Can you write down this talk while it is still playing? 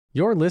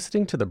You're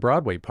listening to the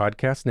Broadway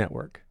Podcast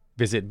Network.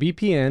 Visit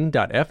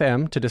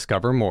bpn.fm to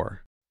discover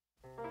more.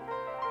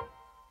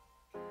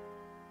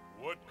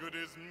 What good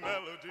is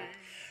melody?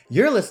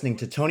 You're listening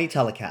to Tony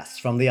Telecasts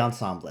from The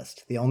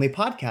Ensemblist, the only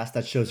podcast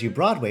that shows you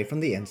Broadway from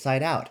the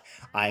inside out.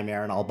 I'm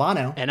Aaron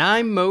Albano. And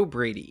I'm Mo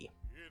Brady.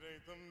 It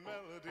ain't the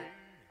melody,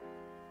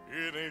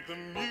 it ain't the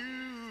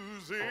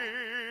music.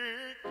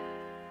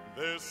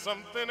 There's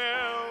something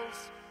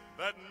else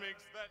that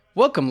makes that...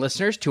 Welcome,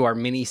 listeners, to our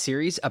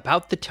mini-series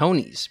about the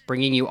Tonys,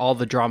 bringing you all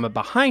the drama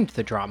behind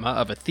the drama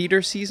of a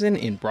theater season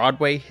in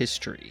Broadway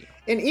history.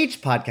 In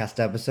each podcast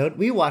episode,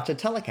 we watch a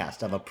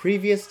telecast of a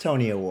previous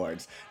Tony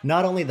Awards,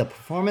 not only the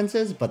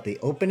performances, but the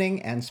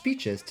opening and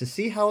speeches to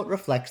see how it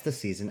reflects the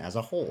season as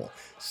a whole.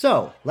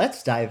 So,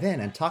 let's dive in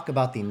and talk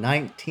about the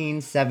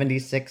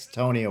 1976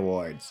 Tony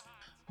Awards.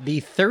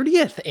 The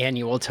 30th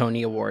annual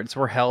Tony Awards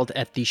were held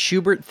at the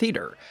Shubert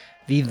Theatre,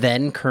 the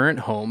then current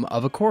home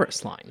of A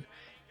Chorus Line.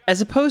 As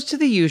opposed to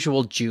the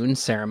usual June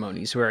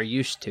ceremonies we are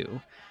used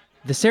to,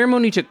 the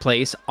ceremony took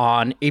place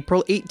on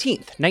April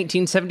 18th,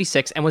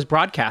 1976, and was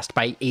broadcast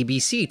by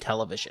ABC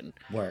television.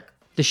 Work.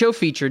 The show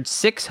featured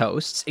 6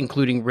 hosts,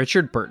 including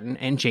Richard Burton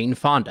and Jane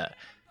Fonda.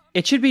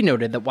 It should be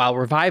noted that while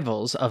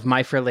revivals of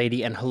My Fair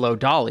Lady and Hello,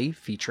 Dolly,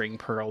 featuring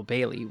Pearl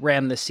Bailey,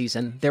 ran this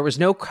season, there was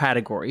no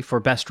category for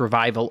Best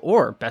Revival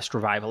or Best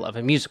Revival of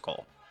a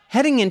Musical.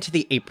 Heading into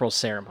the April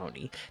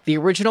ceremony, the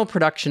original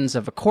productions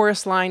of A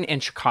Chorus Line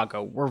and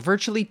Chicago were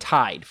virtually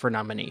tied for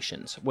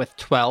nominations, with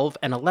 12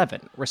 and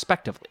 11,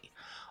 respectively.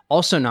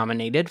 Also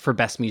nominated for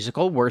Best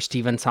Musical were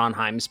Stephen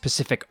Sondheim's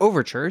Pacific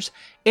Overtures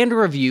and a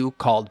revue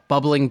called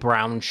Bubbling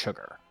Brown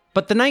Sugar.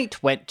 But the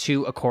night went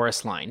to A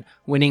Chorus Line,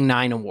 winning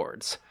 9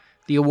 awards.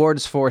 The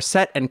awards for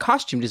Set and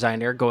Costume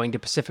Designer going to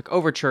Pacific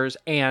Overtures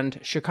and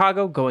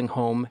Chicago going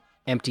home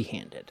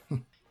empty-handed.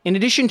 In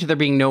addition to there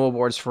being no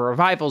awards for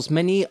revivals,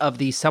 many of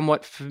the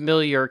somewhat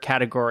familiar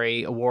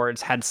category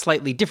awards had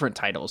slightly different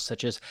titles,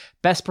 such as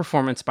Best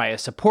Performance by a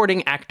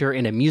Supporting Actor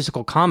in a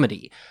Musical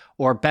Comedy,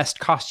 or Best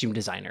Costume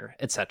Designer,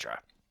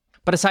 etc.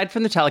 But aside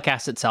from the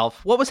telecast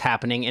itself, what was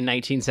happening in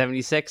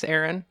 1976,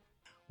 Aaron?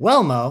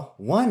 Well, Mo,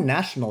 one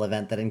national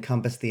event that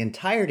encompassed the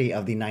entirety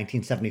of the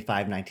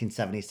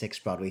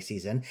 1975-1976 Broadway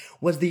season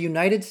was the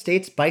United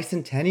States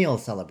Bicentennial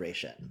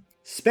Celebration.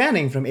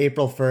 Spanning from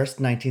April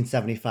 1st,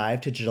 1975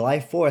 to July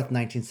 4th,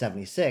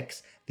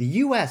 1976, the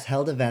U.S.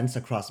 held events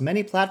across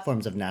many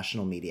platforms of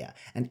national media,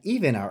 and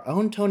even our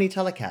own Tony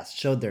Telecasts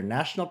showed their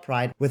national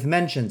pride with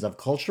mentions of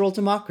cultural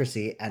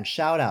democracy and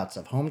shout-outs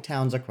of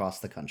hometowns across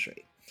the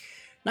country.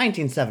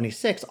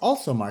 1976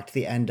 also marked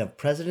the end of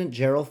President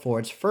Gerald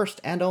Ford's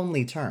first and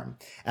only term,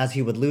 as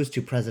he would lose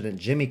to President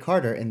Jimmy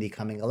Carter in the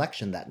coming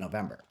election that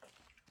November.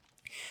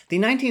 The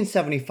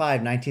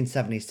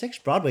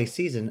 1975-1976 Broadway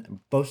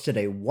season boasted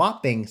a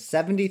whopping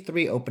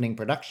 73 opening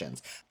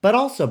productions, but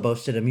also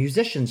boasted a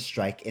musicians'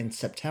 strike in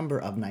September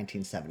of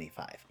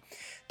 1975.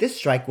 This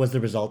strike was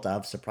the result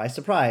of, surprise,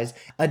 surprise,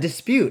 a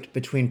dispute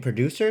between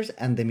producers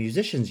and the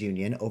musicians'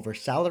 union over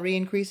salary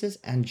increases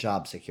and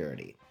job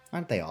security.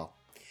 Aren't they all?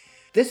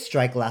 This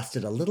strike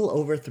lasted a little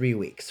over 3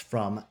 weeks,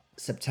 from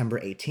September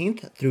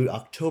 18th through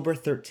October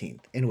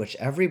 13th, in which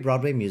every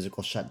Broadway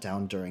musical shut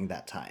down during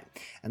that time,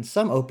 and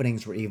some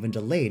openings were even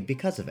delayed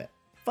because of it.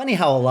 Funny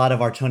how a lot of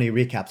our Tony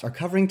recaps are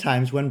covering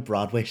times when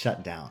Broadway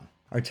shut down.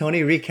 Our Tony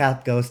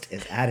recap ghost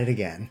is at it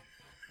again.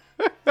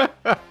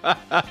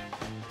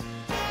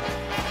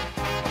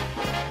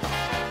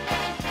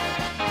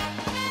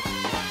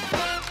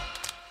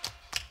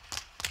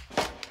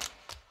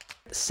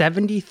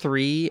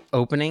 73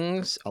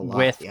 openings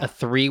with yeah. a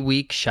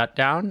 3-week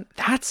shutdown?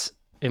 That's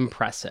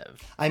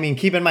impressive. I mean,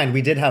 keep in mind,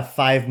 we did have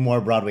 5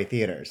 more Broadway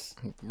theaters.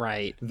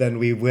 Right. Than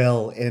we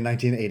will in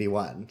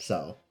 1981,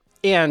 so.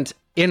 And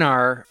in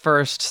our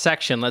first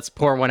section, let's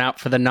pour one out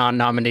for the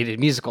non-nominated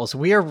musicals.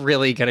 We are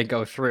really going to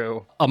go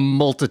through a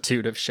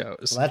multitude of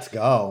shows. Let's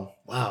go.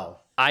 Wow.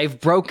 I've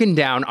broken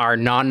down our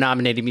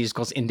non-nominated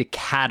musicals into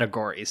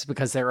categories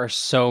because there are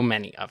so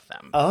many of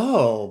them.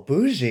 Oh,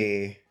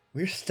 bougie.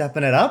 We're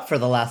stepping it up for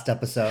the last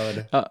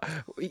episode.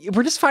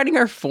 We're just finding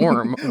our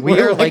form. We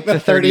are like the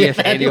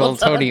 30th annual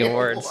Tony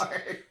Awards.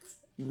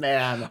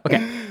 Man.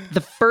 Okay.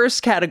 The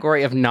first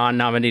category of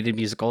non-nominated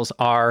musicals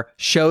are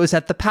shows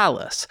at the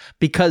Palace,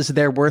 because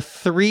there were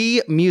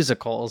 3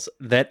 musicals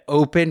that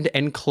opened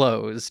and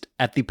closed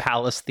at the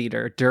Palace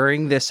Theater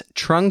during this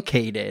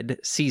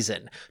truncated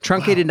season.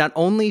 Truncated Not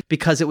only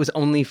because it was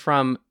only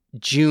from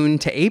June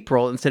to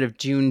April instead of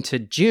June to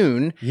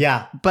June.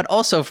 Yeah. But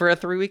also for a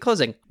 3-week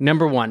closing.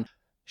 Number 1,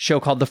 show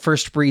called The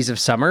First Breeze of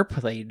Summer,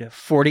 played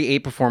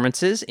 48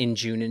 performances in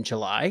June and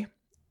July.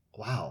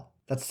 Wow.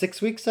 That's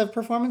 6 weeks of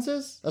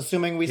performances?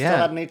 Assuming we still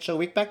had an 8-show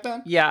week back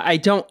then? Yeah, I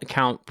don't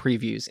count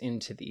previews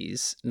into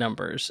these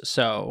numbers,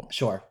 so...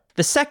 Sure.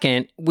 The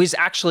second was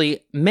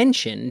actually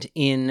mentioned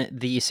in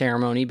the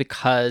ceremony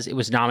because it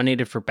was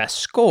nominated for Best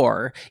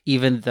Score,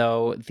 even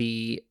though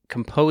the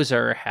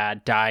composer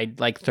had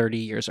died like 30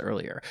 years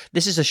earlier.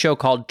 This is a show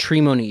called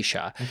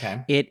Tremonisha.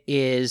 Okay. It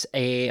is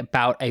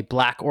about a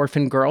black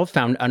orphan girl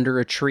found under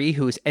a tree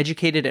who is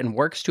educated and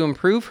works to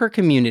improve her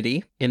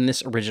community in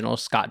this original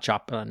Scott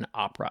Joplin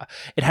opera.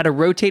 It had a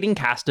rotating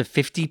cast of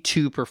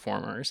 52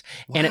 performers,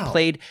 and it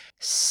played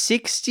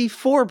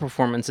 64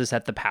 performances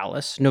at the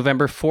Palace,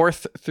 November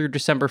 4th through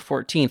December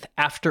 14th,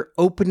 after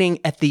opening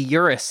at the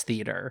Uris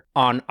Theatre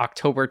on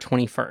October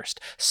 21st.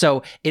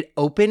 So it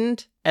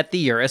opened at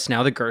the Uris,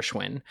 now the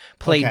Gershwin,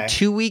 played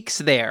 2 weeks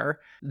there,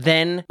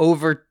 then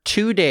over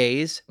 2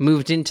 days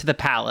moved into the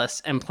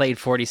Palace and played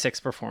 46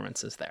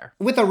 performances there.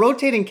 With a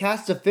rotating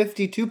cast of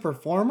 52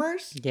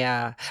 performers?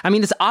 Yeah. I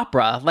mean, it's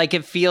opera. Like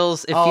it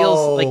feels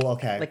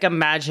like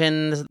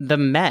imagine the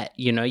Met,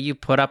 you know, you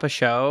put up a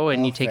show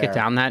and you take it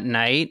down that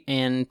night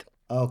and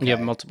you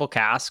have multiple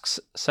casts.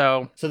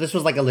 So this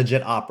was like a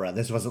legit opera.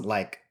 This wasn't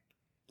like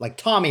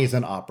Tommy's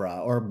an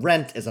opera or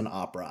Rent is an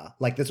opera.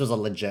 Like this was a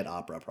legit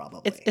opera,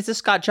 probably. It's a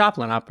Scott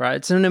Joplin opera.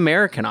 It's an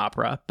American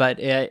opera, but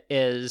it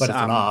is. But it's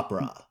an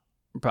opera.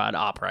 But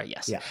opera,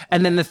 yes. Yeah.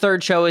 And then the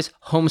third show is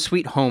Home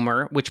Sweet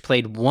Homer, which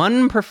played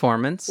one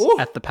performance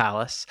at the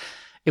Palace.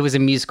 It was a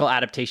musical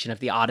adaptation of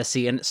the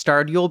Odyssey and it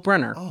starred Yul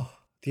Brynner. Oh,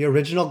 the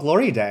original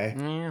Glory Day.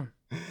 Yeah.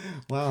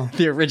 Wow.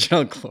 The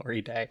original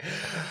Glory Day.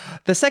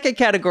 The second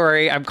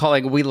category I'm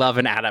calling We Love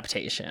an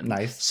Adaptation.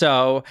 Nice.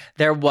 So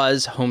there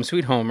was Home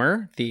Sweet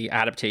Homer, the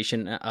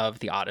adaptation of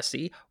the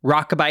Odyssey,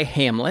 Rockabye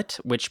Hamlet,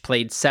 which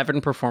played 7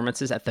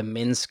 performances at the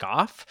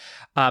Minskoff.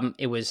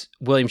 It was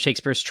William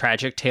Shakespeare's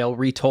tragic tale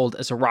retold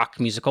as a rock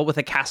musical with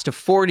a cast of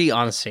 40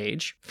 on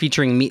stage,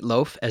 featuring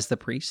Meatloaf as the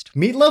priest.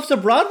 Meatloaf's a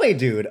Broadway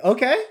dude.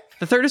 Okay.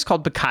 The third is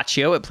called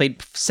Boccaccio. It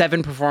played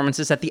 7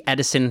 performances at the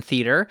Edison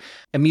Theatre,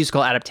 a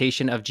musical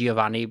adaptation of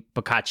Giovanni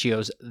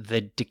Boccaccio's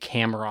The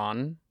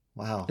Decameron.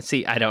 Wow.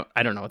 See, I don't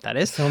know what that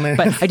is. So many.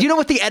 But I do know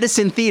what the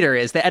Edison Theatre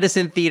is. The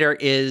Edison Theatre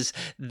is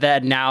the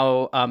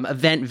now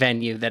event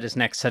venue that is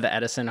next to the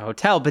Edison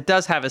Hotel, but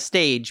does have a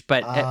stage.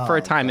 But for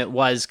a time, it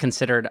was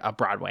considered a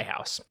Broadway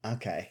house.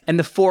 Okay. And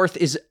the fourth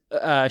is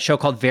a show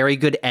called Very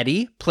Good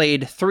Eddie,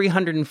 played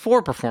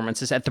 304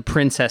 performances at the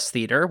Princess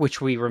Theatre,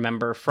 which we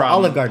remember from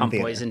Olive Garden Pump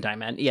Theatre. Boys and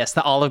Diamond. Yes,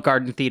 the Olive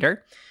Garden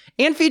Theatre.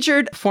 And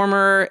featured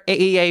former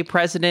AEA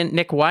president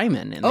Nick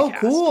Wyman in the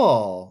cast.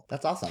 Cool.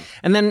 That's awesome.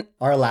 And then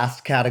our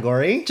last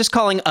category. Just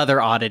calling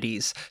other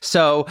oddities.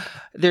 So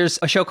there's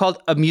a show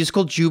called A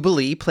Musical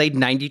Jubilee, played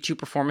 92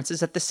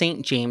 performances at the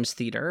St. James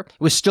Theatre. It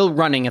was still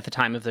running at the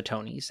time of the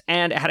Tonys.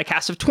 And it had a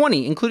cast of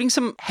 20, including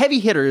some heavy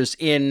hitters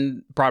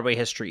in Broadway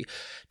history.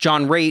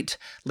 John Raitt,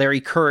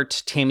 Larry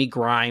Kurt, Tammy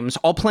Grimes,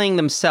 all playing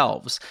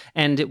themselves.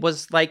 And it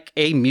was like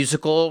a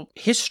musical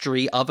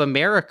history of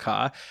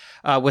America,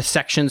 with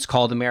sections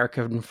called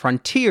American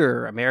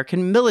Frontier,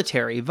 American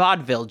Military,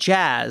 Vaudeville,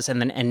 Jazz, and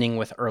then ending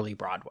with Early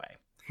Broadway,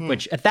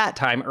 which at that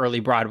time, Early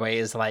Broadway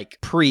is like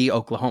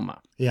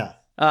pre-Oklahoma. Yeah.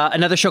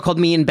 Another show called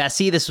Me and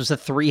Bessie. This was a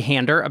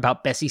 3-hander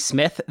about Bessie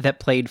Smith that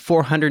played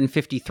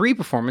 453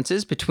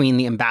 performances between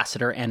the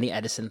Ambassador and the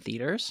Edison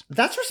Theaters.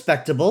 That's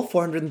respectable,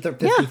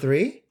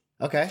 453.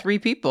 Yeah. Okay. 3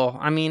 people.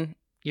 I mean,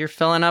 you're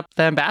filling up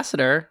the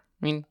Ambassador.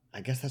 I mean, I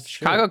guess that's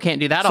true. Chicago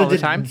can't do that all the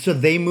time. So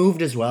they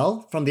moved as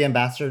well from the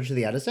Ambassador to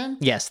the Edison?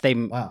 Yes, they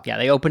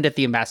opened at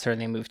the Ambassador and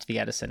they moved to the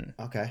Edison.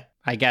 Okay.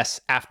 I guess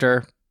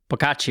after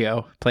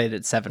Boccaccio played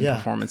at 7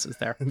 performances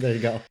there. There you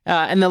go.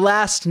 And the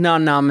last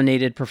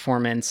non-nominated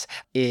performance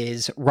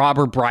is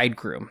Robber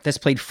Bridegroom. This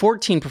played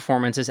 14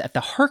 performances at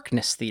the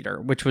Harkness Theatre,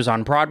 which was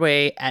on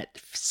Broadway at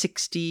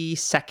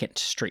 62nd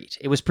Street.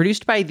 It was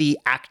produced by the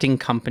Acting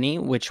Company,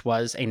 which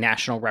was a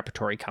national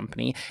repertory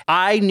company.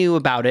 I knew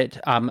about it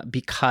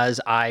because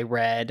I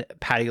read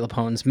Patti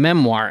LuPone's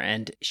memoir,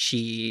 and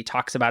she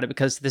talks about it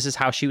because this is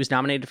how she was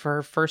nominated for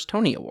her first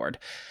Tony Award.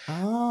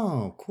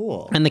 Oh,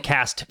 cool. And the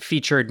cast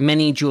featured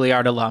many Juilliard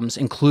alums,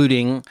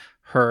 including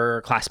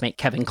her classmate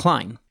Kevin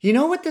Kline. You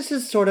know what this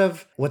is sort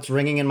of what's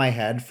ringing in my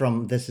head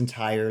from this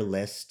entire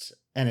list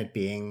and it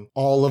being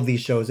all of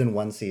these shows in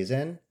one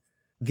season?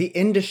 The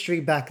industry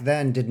back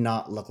then did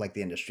not look like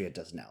the industry it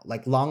does now.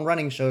 Like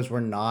long-running shows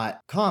were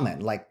not common.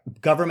 Like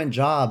government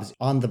jobs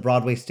on the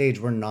Broadway stage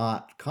were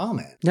not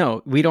common.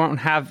 No, we don't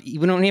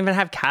even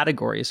have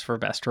categories for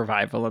best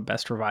revival and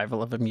best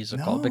revival of a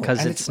musical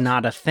because it's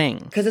not a thing.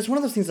 Because it's one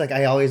of those things like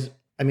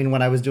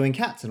when I was doing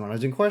Cats and when I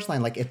was doing Chorus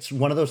Line, like it's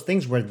one of those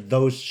things where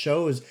those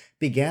shows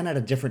began at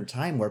a different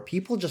time where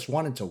people just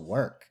wanted to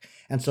work.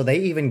 And so they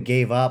even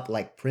gave up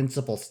like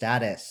principal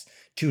status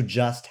to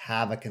just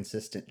have a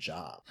consistent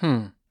job.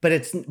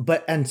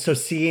 And so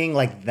seeing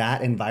like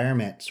that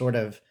environment, sort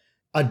of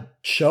a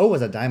show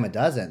was a dime a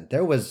dozen.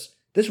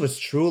 This was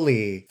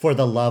truly for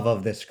the love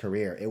of this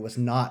career. It was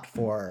not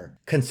for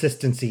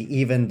consistency,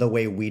 even the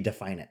way we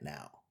define it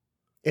now.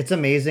 It's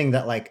amazing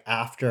that like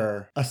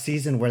after a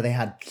season where they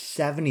had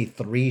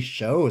 73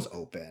 shows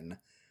open,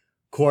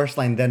 Chorus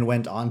Line then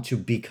went on to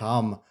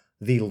become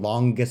the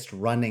longest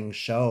running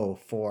show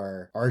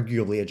for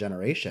arguably a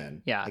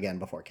generation. Yeah. Again,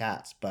 before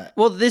Cats, but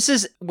Well, this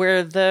is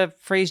where the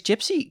phrase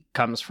gypsy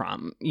comes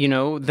from. You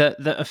know,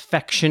 the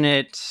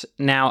affectionate,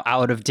 now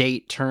out of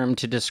date term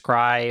to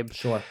describe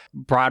sure.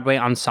 Broadway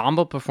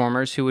ensemble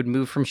performers who would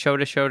move from show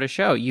to show to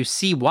show. You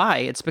see why?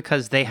 It's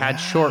because they had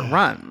short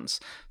runs.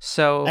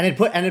 So And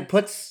it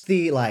puts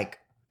the like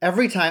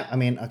every time, I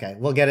mean, okay,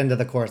 we'll get into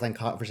the chorus line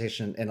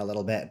conversation in a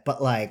little bit,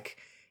 but like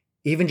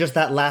even just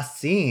that last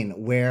scene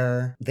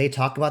where they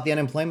talk about the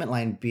unemployment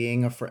line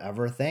being a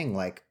forever thing,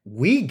 like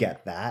we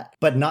get that,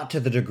 but not to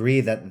the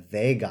degree that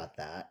they got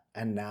that.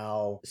 And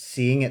now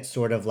seeing it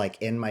sort of like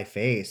in my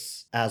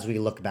face as we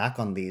look back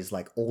on these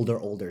like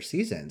older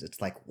seasons, it's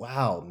like,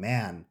 wow,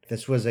 man,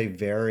 this was a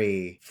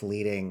very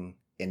fleeting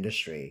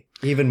industry,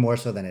 even more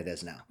so than it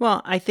is now.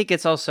 Well, I think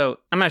it's also,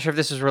 I'm not sure if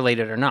this is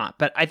related or not,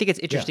 but I think it's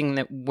interesting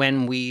that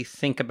when we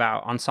think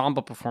about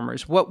ensemble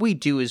performers, what we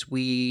do is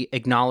we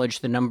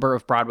acknowledge the number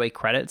of Broadway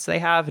credits they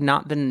have,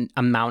 not the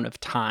amount of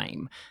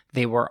time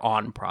they were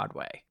on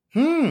Broadway.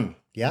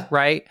 Yeah.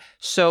 Right?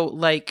 So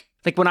like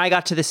when I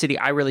got to the city,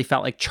 I really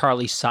felt like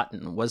Charlie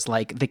Sutton was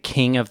like the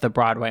king of the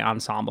Broadway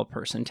ensemble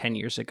person 10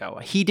 years ago.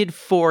 He did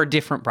 4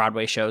 different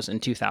Broadway shows in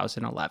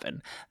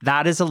 2011.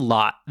 That is a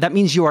lot. That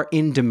means you are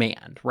in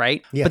demand,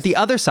 right? Yes. But the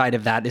other side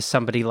of that is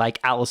somebody like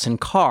Alison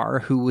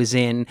Carr, who was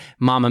in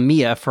Mamma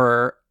Mia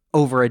for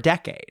over a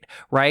decade,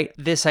 right?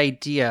 This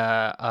idea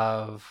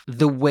of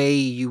the way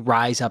you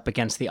rise up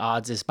against the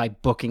odds is by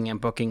booking and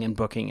booking and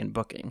booking and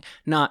booking,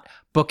 not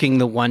booking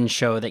the one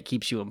show that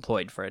keeps you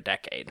employed for a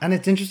decade. And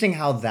it's interesting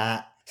how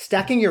that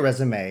stacking your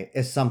resume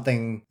is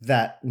something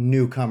that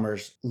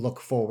newcomers look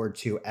forward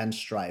to and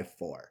strive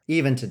for,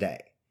 even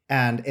today.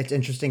 And it's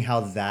interesting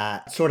how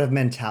that sort of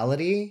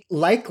mentality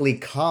likely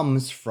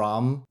comes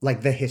from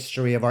like the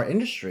history of our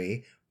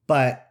industry.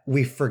 But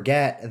we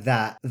forget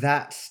that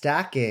that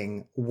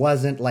stacking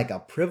wasn't like a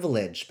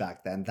privilege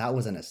back then. That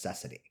was a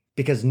necessity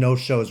because no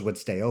shows would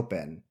stay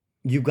open.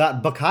 You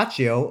got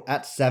Boccaccio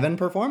at 7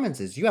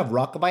 performances. You have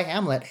Rockabye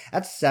Hamlet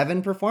at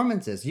 7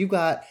 performances. You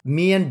got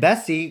Me and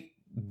Bessie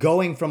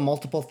going from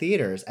multiple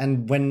theaters.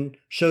 And when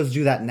shows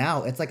do that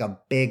now, it's like a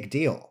big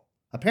deal.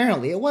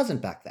 Apparently, it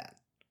wasn't back then.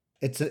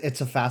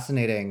 It's a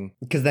fascinating,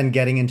 because then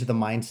getting into the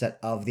mindset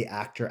of the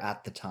actor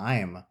at the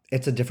time,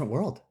 it's a different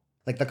world.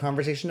 Like the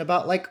conversation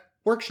about like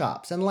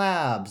workshops and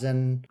labs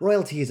and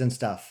royalties and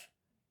stuff.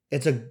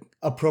 It's a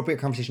appropriate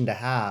conversation to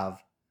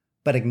have,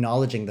 but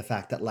acknowledging the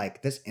fact that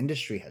like this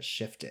industry has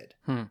shifted.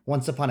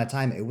 Once upon a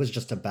time, it was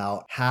just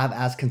about have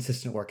as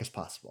consistent work as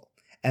possible.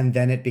 And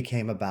then it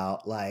became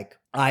about like,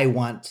 I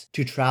want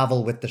to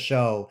travel with the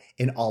show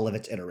in all of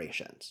its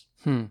iterations.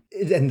 And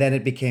then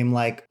it became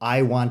like,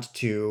 I want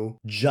to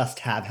just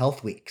have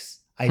health weeks.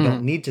 I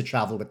don't need to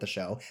travel with the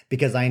show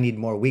because I need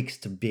more weeks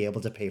to be able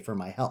to pay for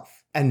my health.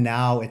 And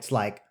now it's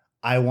like,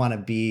 I want to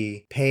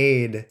be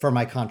paid for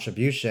my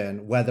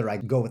contribution, whether I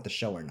go with the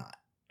show or not.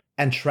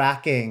 And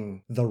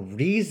tracking the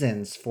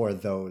reasons for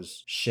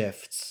those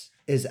shifts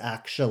is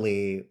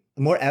actually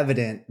more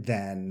evident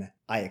than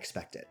I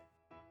expected.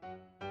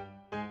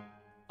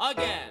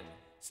 Again,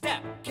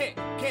 step, kick,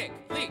 kick,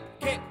 leap,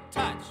 kick,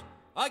 touch.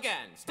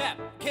 Again, step,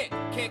 kick,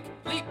 kick,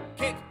 leap,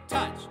 kick,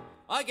 touch.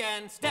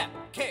 Again, step,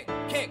 kick,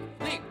 kick,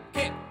 leap,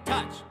 kick,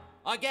 touch.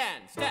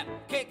 Again, step,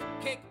 kick,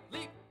 kick,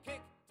 leap,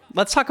 kick.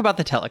 Let's talk about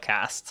the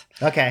telecast.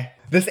 Okay.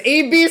 This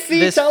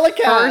ABC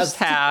telecast. First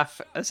half,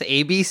 this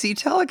ABC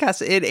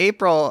telecast in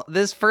April.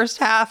 This first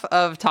half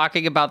of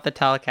talking about the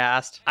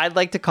telecast, I'd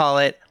like to call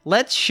it,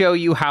 let's show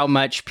you how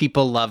much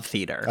people love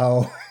theater.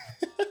 Oh,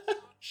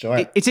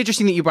 sure. It's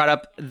interesting that you brought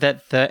up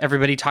that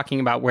everybody talking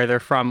about where they're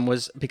from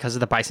was because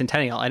of the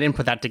bicentennial. I didn't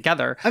put that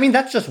together. I mean,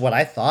 that's just what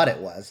I thought it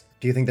was.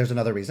 Do you think there's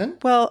another reason?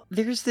 Well,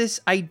 there's this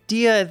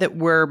idea that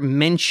we're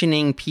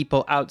mentioning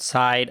people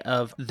outside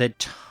of the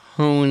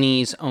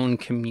Tony's own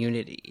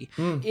community.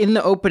 In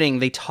the opening,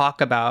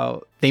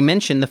 they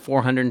mention the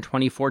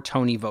 424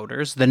 Tony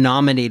voters, the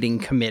nominating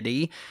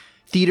committee,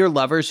 theater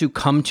lovers who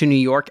come to New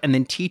York and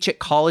then teach at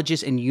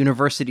colleges and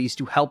universities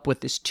to help with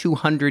this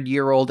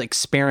 200-year-old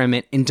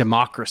experiment in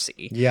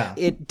democracy. Yeah.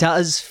 It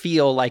does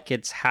feel like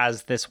it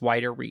has this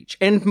wider reach.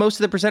 And most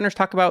of the presenters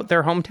talk about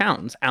their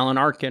hometowns. Alan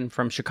Arkin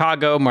from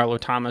Chicago, Marlo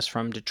Thomas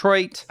from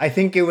Detroit. I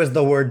think it was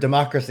the word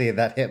democracy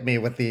that hit me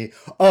with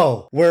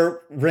we're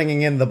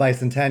ringing in the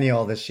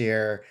bicentennial this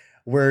year.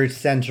 We're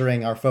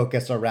centering our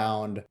focus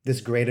around this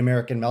great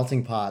American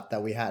melting pot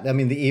that we had. I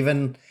mean,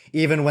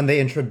 even when they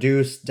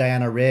introduced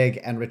Diana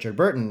Rigg and Richard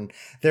Burton,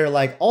 they're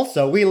like,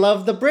 also, we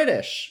love the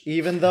British,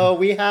 even though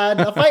we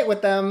had a fight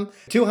with them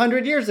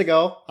 200 years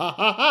ago. Ha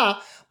ha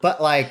ha. But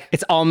like,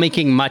 it's all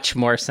making much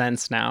more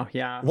sense now.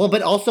 Yeah. Well,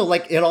 but also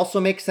like, it also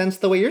makes sense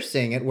the way you're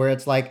seeing it, where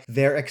it's like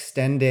they're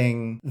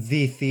extending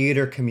the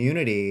theater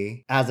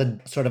community as a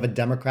sort of a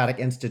democratic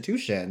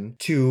institution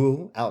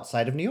to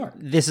outside of New York.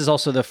 This is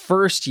also the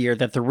first year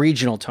that the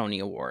Regional Tony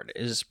Award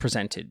is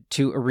presented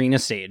to Arena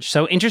Stage.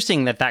 So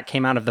interesting that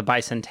came out of the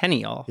bicentennial.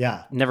 bicentennial.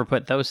 Yeah. Never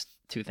put those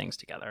two things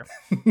together.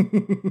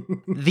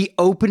 The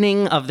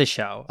opening of the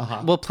show,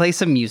 we'll play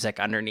some music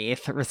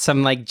underneath with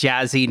some like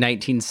jazzy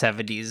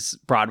 1970s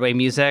Broadway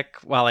music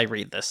while I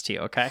read this to you,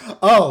 okay?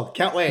 Oh,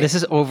 can't wait. This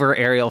is over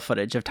aerial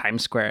footage of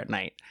Times Square at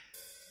night.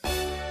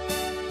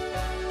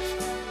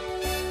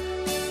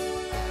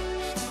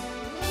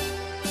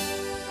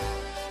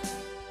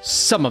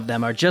 Some of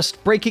them are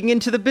just breaking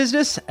into the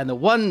business, and the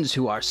ones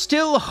who are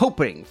still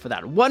hoping for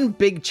that one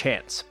big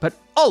chance. But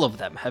all of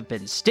them have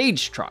been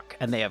stage struck,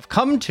 and they have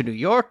come to New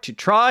York to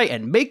try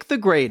and make the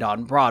grade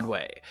on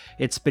Broadway.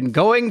 It's been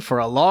going for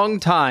a long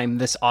time,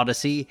 this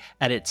odyssey,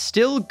 and it's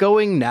still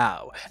going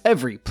now.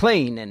 Every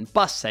plane and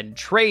bus and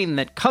train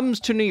that comes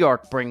to New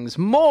York brings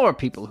more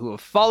people who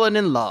have fallen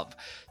in love.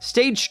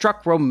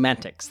 Stage-struck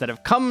romantics that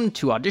have come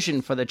to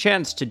audition for the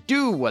chance to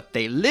do what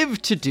they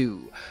live to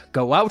do.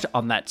 Go out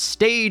on that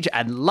stage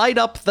and light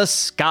up the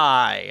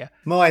sky.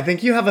 Mo, I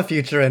think you have a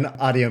future in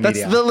audio media.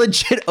 That's the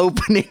legit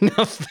opening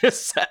of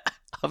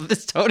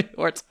this Tony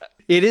Awards.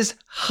 It is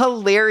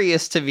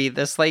hilarious to me,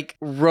 this like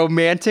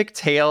romantic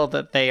tale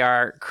that they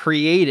are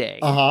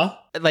creating.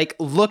 Like,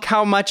 look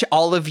how much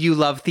all of you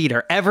love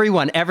theater.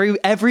 Everyone,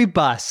 every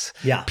bus.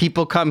 Yeah.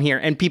 People come here,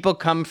 and people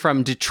come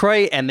from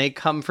Detroit, and they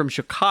come from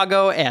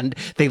Chicago, and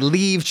they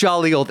leave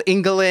jolly old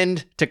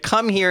England to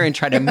come here and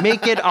try to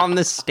make it on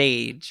the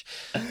stage.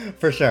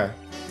 For sure.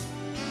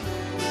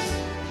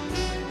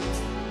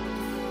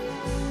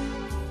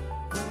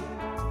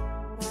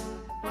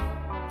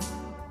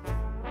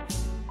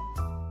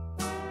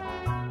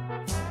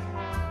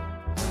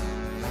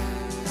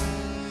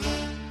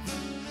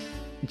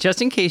 Just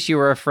in case you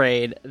were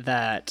afraid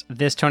that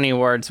this Tony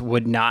Awards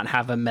would not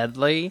have a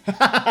medley,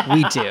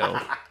 we do.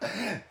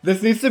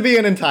 This needs to be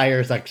an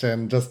entire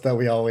section, just that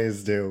we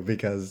always do,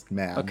 because,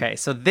 man. Okay,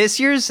 so this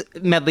year's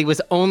medley was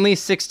only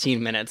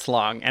 16 minutes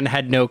long and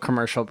had no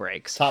commercial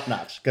breaks. Top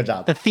notch. Good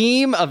job. The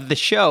theme of the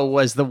show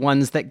was The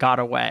Ones That Got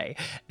Away,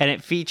 and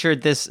it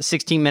featured this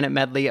 16-minute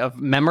medley of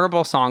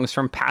memorable songs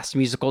from past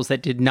musicals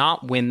that did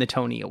not win the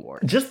Tony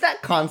Award. Just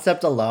that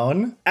concept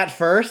alone, at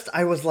first,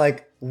 I was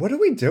like, what are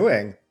we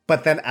doing?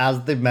 But then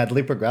as the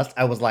medley progressed,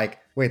 I was like,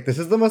 wait, this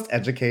is the most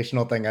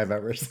educational thing I've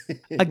ever seen.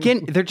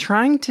 Again, they're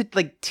trying to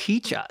like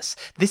teach us.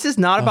 This is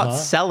not about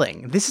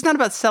selling. This is not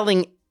about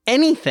selling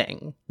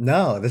anything.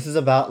 No, this is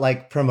about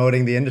like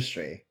promoting the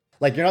industry.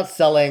 Like, you're not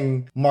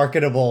selling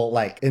marketable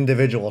like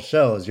individual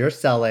shows. You're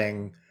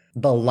selling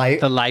the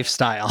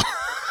lifestyle.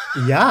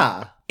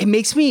 Yeah. It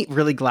makes me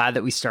really glad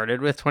that we started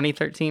with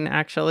 2013,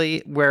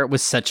 actually, where it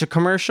was such a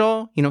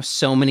commercial, you know,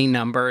 so many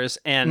numbers,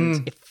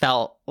 and it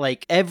felt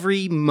like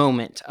every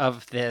moment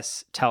of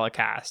this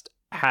telecast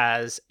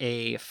has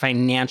a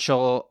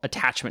financial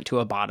attachment to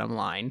a bottom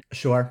line.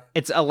 Sure.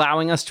 It's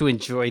allowing us to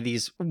enjoy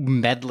these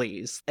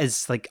medleys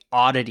as like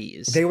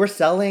oddities. They were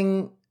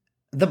selling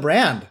the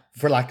brand,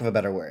 for lack of a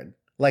better word.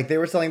 Like, they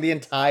were selling the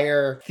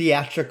entire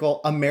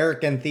theatrical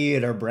American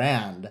theater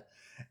brand.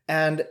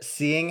 And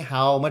seeing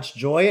how much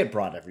joy it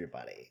brought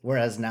everybody.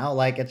 Whereas now,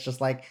 like, it's just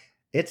like,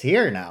 it's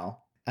here now.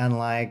 And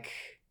like...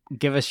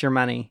 give us your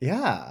money.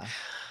 Yeah.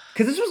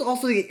 Because this was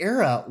also the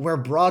era where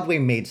Broadway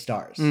made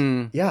stars.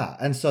 Yeah.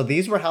 And so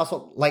these were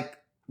household... like,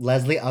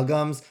 Leslie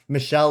Uggams,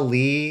 Michelle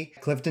Lee,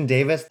 Clifton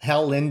Davis,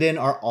 Hal Linden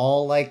are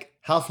all, like,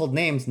 household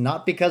names.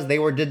 Not because they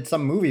did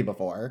some movie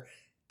before.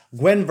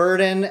 Gwen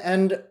Verdon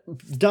and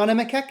Donna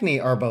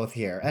McKechnie are both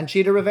here. And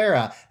Cheetah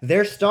Rivera.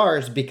 They're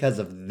stars because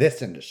of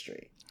this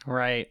industry.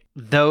 Right.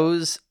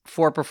 Those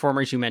four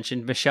performers you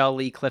mentioned, Michelle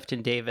Lee,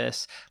 Clifton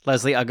Davis,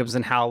 Leslie Uggams,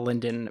 and Hal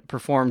Linden,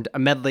 performed a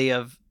medley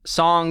of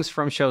songs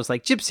from shows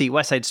like Gypsy,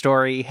 West Side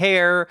Story,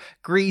 Hair,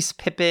 Grease,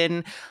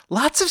 Pippin.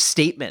 Lots of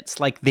statements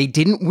like they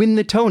didn't win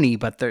the Tony,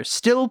 but they're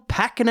still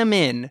packing them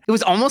in. It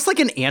was almost like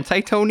an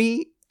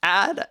anti-Tony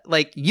ad.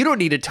 Like, you don't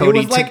need a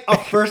Tony. It was like a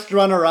first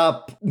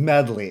runner-up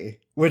medley,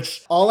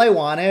 which all I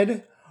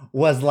wanted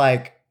was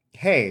like,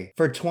 hey,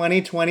 for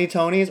 2020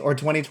 Tonys or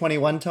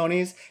 2021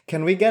 Tonys,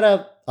 can we get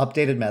a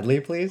updated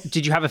medley, please?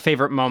 Did you have a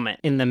favorite moment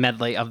in the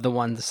medley of the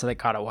ones that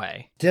got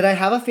away? Did I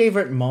have a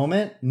favorite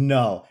moment?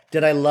 No.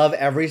 Did I love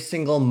every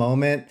single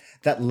moment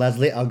that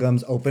Leslie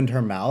Uggams opened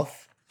her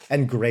mouth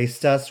and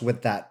graced us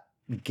with that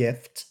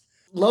gift?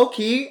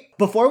 Low-key,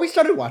 before we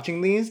started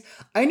watching these,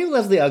 I knew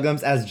Leslie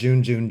Uggams as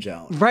June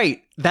Jones.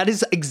 Right. That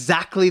is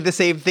exactly the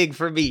same thing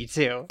for me,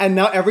 too. And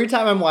now every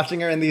time I'm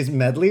watching her in these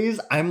medleys,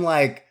 I'm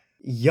like...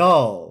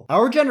 yo,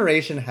 our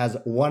generation has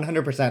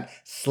 100%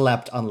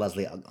 slept on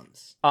Leslie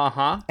Uggams.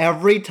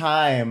 Every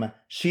time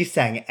she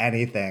sang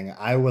anything,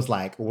 I was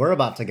like, we're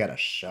about to get a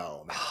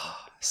show, man.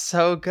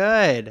 So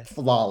good.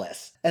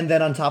 Flawless. And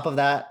then on top of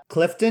that,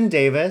 Clifton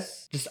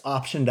Davis just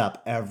optioned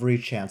up every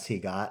chance he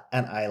got,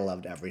 and I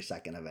loved every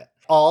second of it.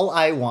 All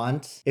I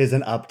want is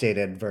an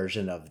updated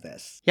version of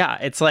this. Yeah,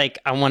 it's like,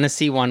 I want to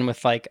see one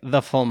with like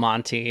the full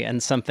Monty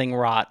and something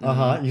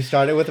rotten. You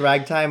started with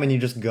Ragtime and you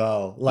just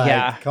go. Like,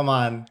 yeah. Come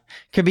on.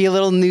 Could be a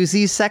little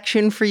Newsies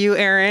section for you,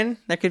 Aaron.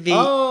 That could be.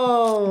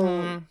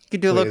 Oh. You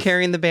could do a little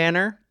Carrying the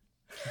Banner.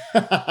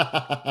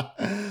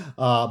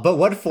 But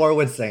what four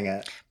would sing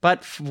it?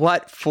 But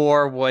what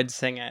four would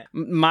sing it?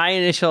 My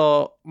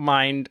initial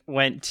mind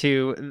went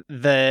to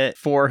the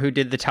four who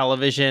did the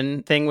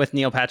television thing with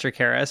Neil Patrick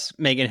Harris,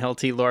 Megan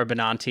Hilty, Laura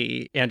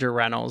Benanti, Andrew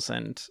Reynolds,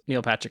 and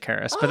Neil Patrick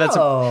Harris. But that's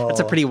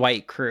a pretty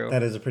white crew.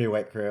 That is a pretty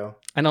white crew.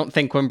 I don't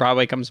think when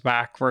Broadway comes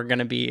back, we're going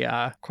to be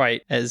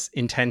quite as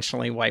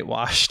intentionally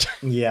whitewashed.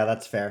 Yeah,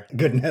 that's fair.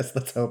 Goodness,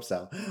 let's hope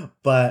so.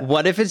 But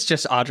what if it's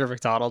just Audra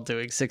McDonald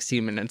doing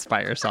 16 Minutes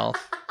by herself?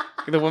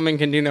 The woman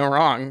can do no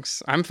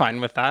wrongs. I'm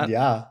fine with that.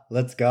 Yeah,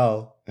 let's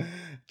go.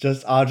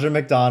 Just Audra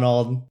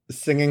McDonald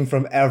singing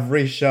from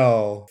every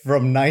show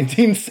from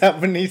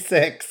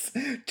 1976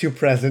 to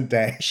present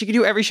day. She can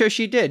do every show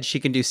she did. She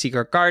can do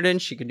Secret Garden.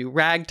 She can do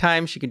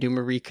Ragtime. She can do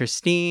Marie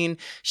Christine.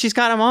 She's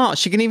got them all.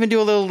 She can even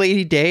do a little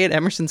Lady Day at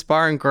Emerson's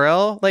Bar and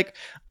Grill. Like,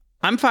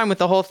 I'm fine with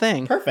the whole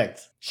thing.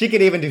 Perfect. She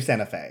could even do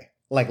Santa Fe.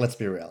 Like, let's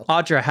be real.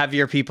 Audra, have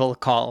your people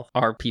call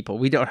our people.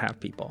 We don't have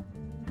people.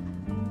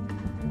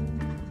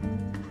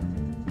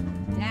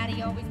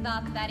 Daddy always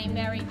thought that he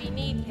married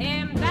beneath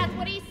him. That's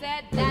what he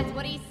said, that's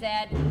what he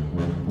said.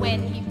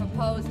 When he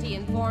proposed, he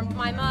informed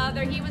my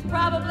mother he was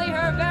probably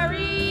her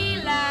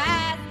very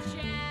last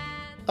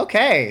chance.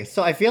 Okay,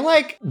 so I feel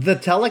like the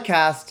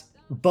Telecast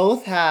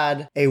both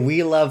had a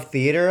We Love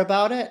Theater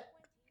about it,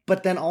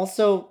 but then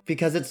also,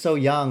 because it's so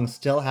young,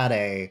 still had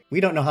a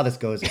we don't know how this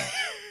goes yet.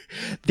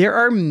 There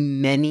are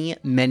many,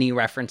 many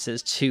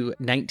references to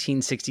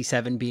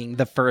 1967 being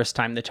the first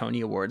time the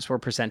Tony Awards were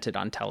presented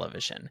on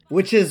television.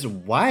 Which is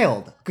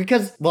wild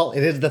because, well,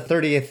 it is the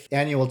 30th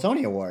annual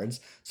Tony Awards.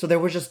 So there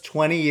was just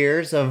 20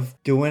 years of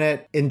doing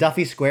it in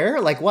Duffy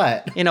Square? Like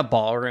what? In a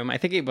ballroom. I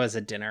think it was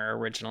a dinner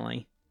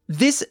originally.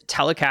 This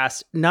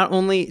telecast, not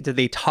only did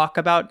they talk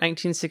about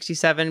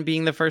 1967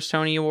 being the first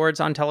Tony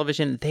Awards on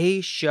television, they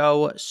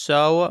show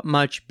so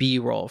much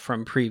B-roll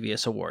from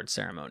previous award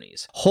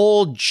ceremonies.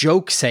 Whole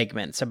joke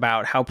segments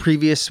about how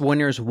previous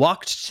winners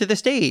walked to the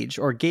stage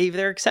or gave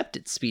their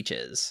acceptance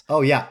speeches.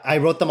 Oh yeah, I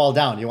wrote them all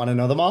down. You want to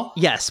know them all?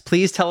 Yes,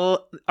 please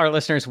tell our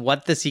listeners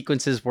what the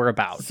sequences were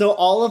about. So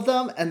all of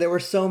them, and there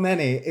were so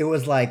many, it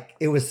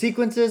was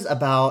sequences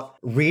about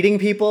reading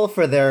people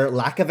for their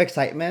lack of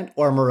excitement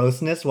or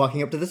moroseness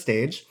walking up to the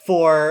stage,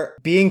 for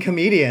being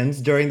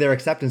comedians during their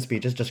acceptance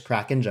speeches, just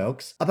cracking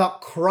jokes,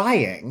 about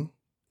crying.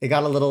 It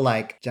got a little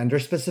gender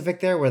specific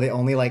there where they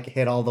only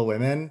hit all the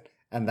women,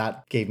 and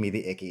that gave me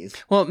the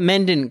ickies. Well,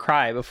 men didn't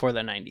cry before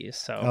the 90s,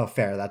 so... Oh,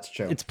 fair, that's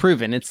true. It's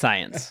proven, it's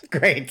science.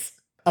 Great.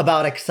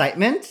 About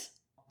excitement,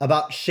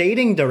 about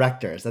shading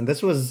directors, and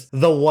this was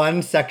the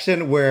one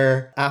section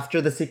where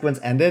after the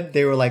sequence ended,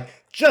 they were like,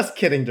 just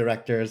kidding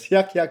directors,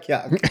 yuck, yuck,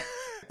 yuck.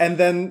 And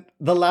then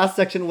the last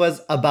section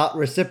was about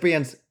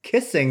recipients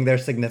kissing their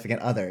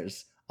significant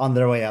others on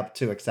their way up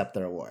to accept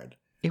their award.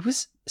 It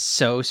was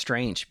so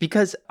strange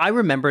because I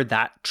remember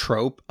that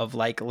trope of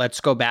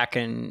let's go back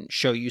and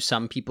show you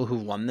some people who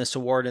won this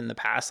award in the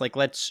past.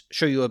 Let's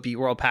show you a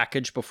B-roll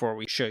package before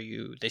we show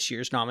you this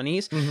year's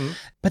nominees. Mm-hmm.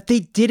 But they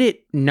did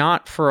it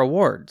not for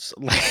awards.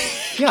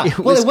 Yeah, it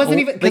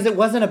wasn't even because it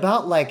wasn't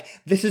about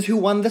this is who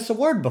won this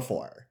award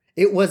before.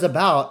 It was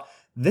about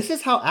this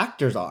is how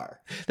actors are.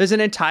 There's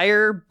an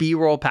entire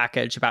B-roll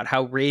package about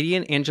how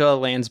radiant Angela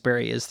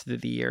Lansbury is through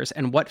the years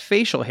and what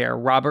facial hair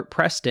Robert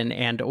Preston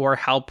and or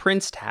Hal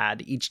Prince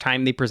had each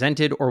time they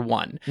presented or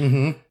won.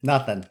 Mm-hmm.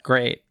 Nothing.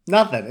 Great.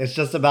 Nothing. It's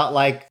just about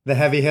the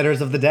heavy hitters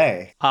of the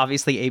day.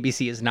 Obviously,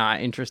 ABC is not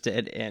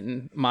interested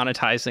in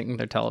monetizing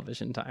their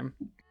television time.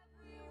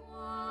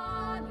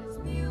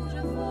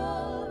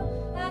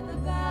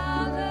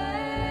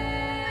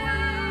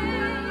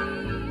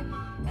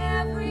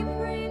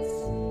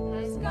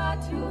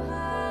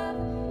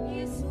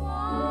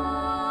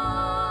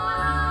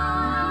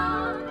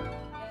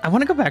 I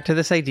want to go back to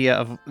this idea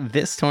of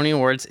this Tony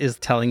Awards is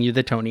telling you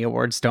the Tony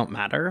Awards don't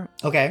matter.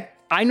 Okay.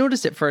 I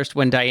noticed it first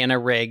when Diana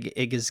Rigg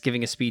is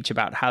giving a speech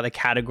about how the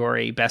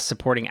category Best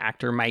Supporting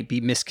Actor might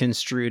be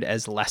misconstrued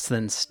as less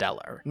than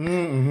stellar.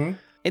 Mm-hmm.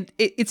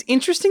 It's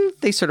interesting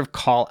that they sort of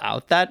call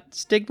out that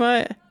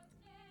stigma.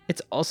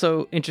 It's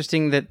also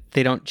interesting that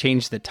they don't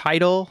change the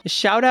title.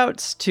 Shout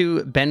outs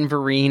to Ben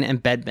Vereen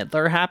and Bette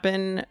Midler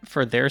happen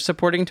for their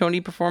supporting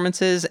Tony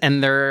performances,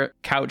 and they're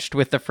couched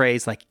with the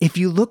phrase if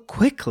you look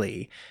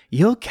quickly,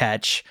 you'll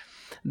catch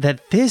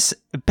that this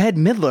Bette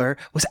Midler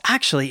was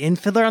actually in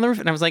Fiddler on the Roof.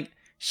 And I was like,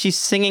 she's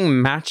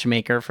singing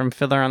Matchmaker from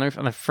Fiddler on the Roof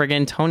on the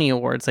friggin' Tony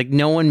Awards.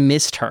 No one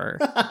missed her.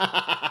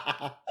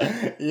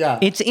 Yeah.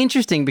 It's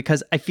interesting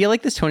because I feel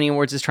like this Tony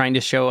Awards is trying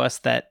to show us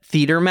that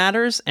theater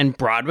matters and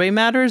Broadway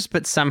matters,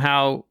 but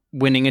somehow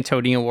winning a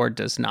Tony Award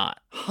does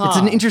not. Huh. It's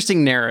an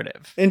interesting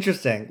narrative.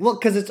 Interesting. Well,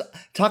 because it's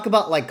talk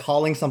about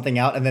calling something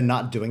out and then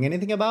not doing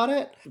anything about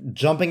it.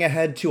 Jumping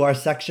ahead to our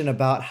section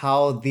about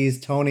how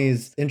these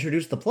Tonys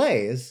introduce the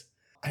plays.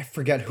 I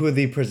forget who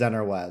the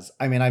presenter was.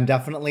 I mean, I'm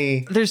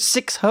definitely... There's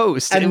 6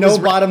 hosts. And no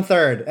bottom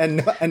third. And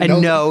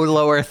no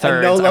lower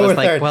third. And no lower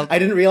third. I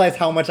didn't realize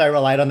how much I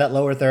relied on that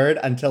lower third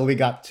until we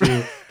got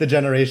to the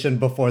generation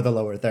before the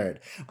lower third.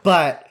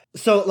 But,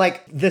 so,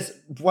 this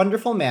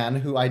wonderful man,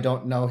 who I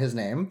don't know his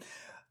name,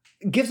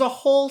 gives a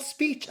whole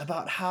speech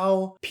about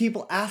how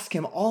people ask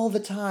him all the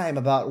time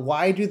about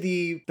why do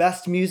the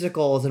best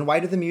musicals and why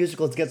do the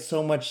musicals get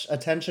so much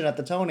attention at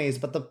the Tonys,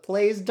 but the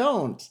plays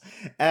don't.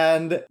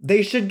 And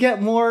they should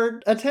get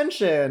more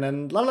attention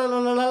and la la la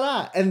la la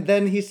la. And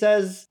then he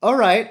says, all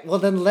right, well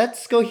then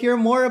let's go hear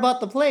more about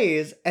the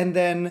plays. And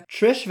then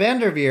Trish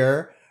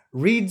Vanderveer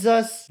reads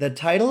us the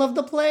title of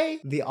the play,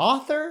 the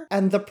author,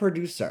 and the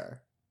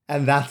producer.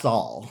 And that's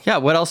all. Yeah,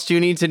 what else do you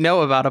need to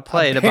know about a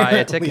play to buy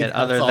a ticket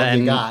other than...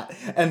 you got.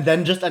 And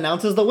then just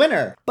announces the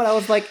winner. But I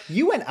was like,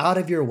 you went out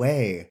of your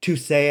way to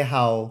say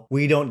how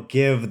we don't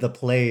give the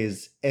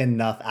plays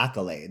enough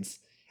accolades.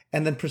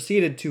 And then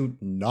proceeded to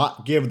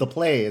not give the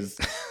plays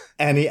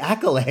any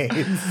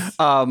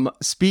accolades.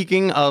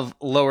 Speaking of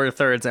lower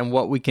thirds and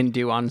what we can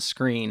do on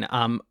screen,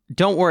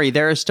 don't worry,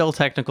 there are still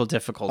technical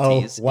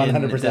difficulties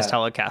in this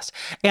telecast.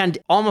 And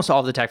almost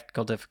all the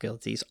technical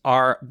difficulties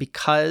are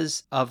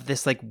because of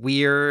this like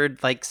weird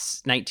like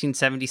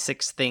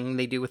 1976 thing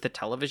they do with the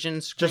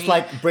television screen. Just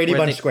like Brady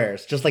Bunch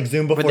squares, just like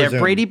Zoom before Zoom. They're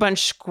Brady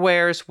Bunch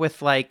squares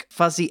with like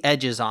fuzzy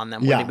edges on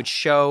them where they would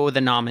show the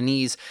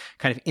nominees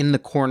kind of in the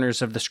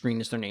corners of the screen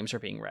as their names are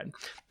being read.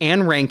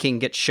 Anne Rankin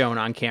gets shown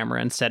on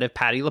camera instead of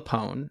Patti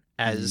LuPone,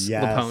 as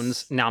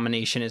LuPone's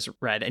nomination is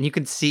read. And you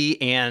can see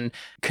Anne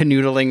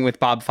canoodling with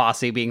Bob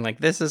Fosse being like,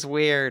 this is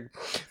weird.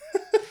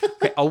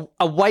 Okay,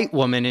 a white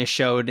woman is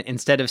showed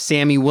instead of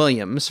Sammy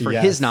Williams for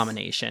his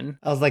nomination.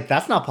 I was like,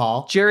 that's not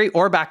Paul. Jerry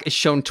Orbach is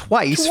shown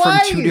twice from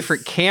two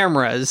different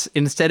cameras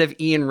instead of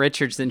Ian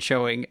Richardson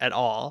showing at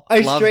all.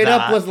 I straight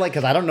up was like,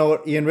 because I don't know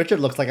what Ian Richard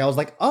looks like. I was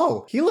like,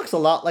 oh, he looks a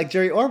lot like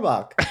Jerry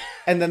Orbach.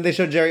 And then they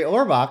showed Jerry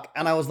Orbach,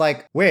 and I was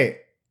like, wait,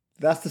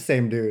 that's the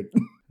same dude.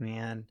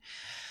 Man.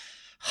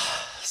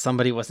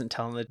 Somebody wasn't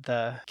telling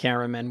the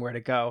cameramen where to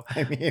go.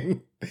 I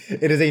mean,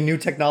 it is a new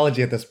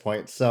technology at this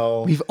point,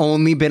 so... We've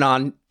only been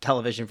on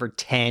television for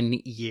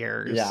 10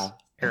 years. Yeah.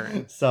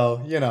 Aaron.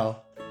 So, you know.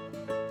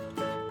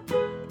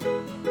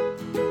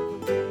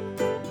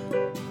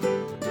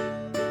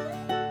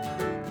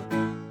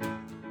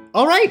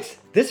 All right.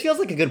 This feels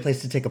like a good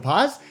place to take a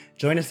pause.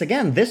 Join us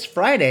again this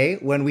Friday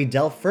when we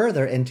delve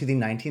further into the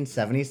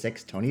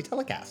 1976 Tony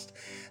Telecast.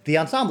 The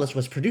Ensemblist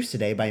was produced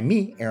today by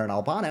me, Aaron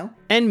Albano.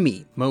 And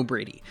me, Mo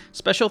Brady.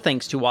 Special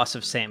thanks to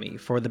Wasif Sami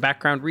for the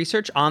background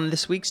research on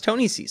this week's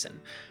Tony season.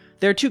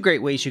 There are two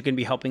great ways you can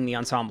be helping the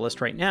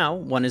Ensemblist right now.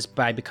 One is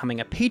by becoming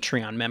a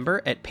Patreon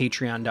member at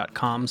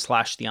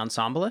patreon.com/The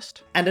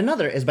Ensemblist. And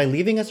another is by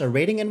leaving us a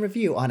rating and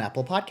review on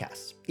Apple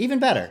Podcasts. Even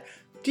better,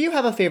 do you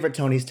have a favorite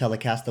Tony's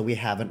telecast that we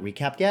haven't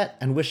recapped yet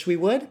and wish we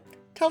would?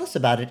 Tell us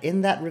about it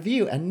in that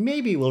review, and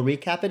maybe we'll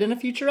recap it in a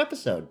future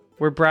episode.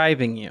 We're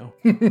bribing you.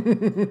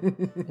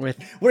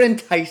 We're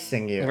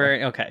enticing you.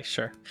 Okay,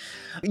 sure.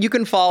 You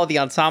can follow The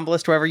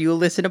Ensemblist wherever you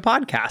listen to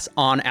podcasts,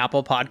 on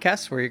Apple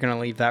Podcasts, where you're going to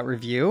leave that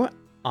review,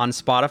 on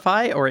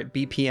Spotify, or at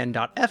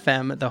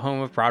bpn.fm, the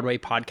home of Broadway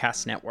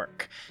Podcast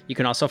Network. You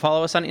can also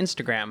follow us on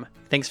Instagram.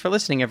 Thanks for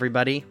listening,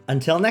 everybody.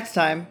 Until next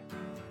time.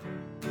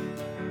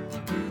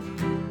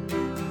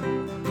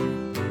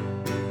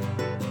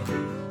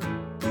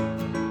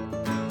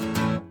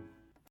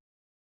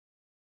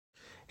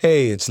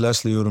 Hey, it's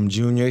Leslie Odom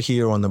Jr.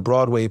 here on the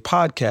Broadway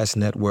Podcast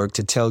Network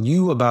to tell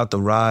you about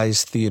the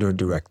Rise Theater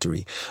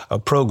Directory, a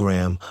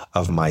program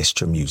of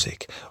Maestro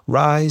Music.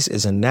 Rise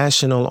is a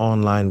national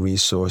online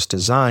resource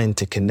designed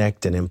to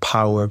connect and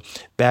empower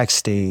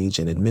backstage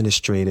and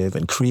administrative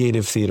and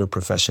creative theater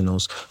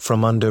professionals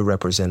from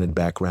underrepresented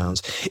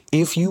backgrounds.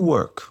 If you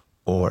work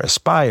or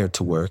aspire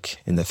to work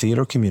in the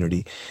theater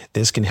community,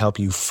 this can help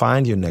you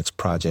find your next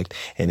project.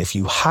 And if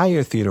you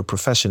hire theater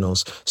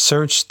professionals,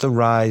 search the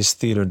Rise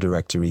Theater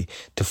Directory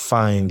to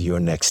find your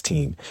next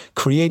team.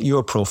 Create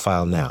your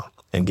profile now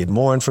and get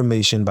more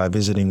information by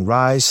visiting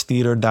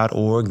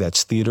risetheatre.org.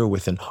 That's theater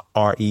with an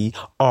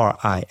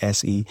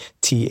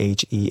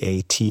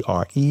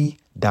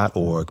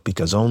RERISETHEATRE.org,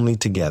 because only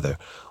together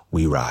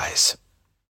we rise.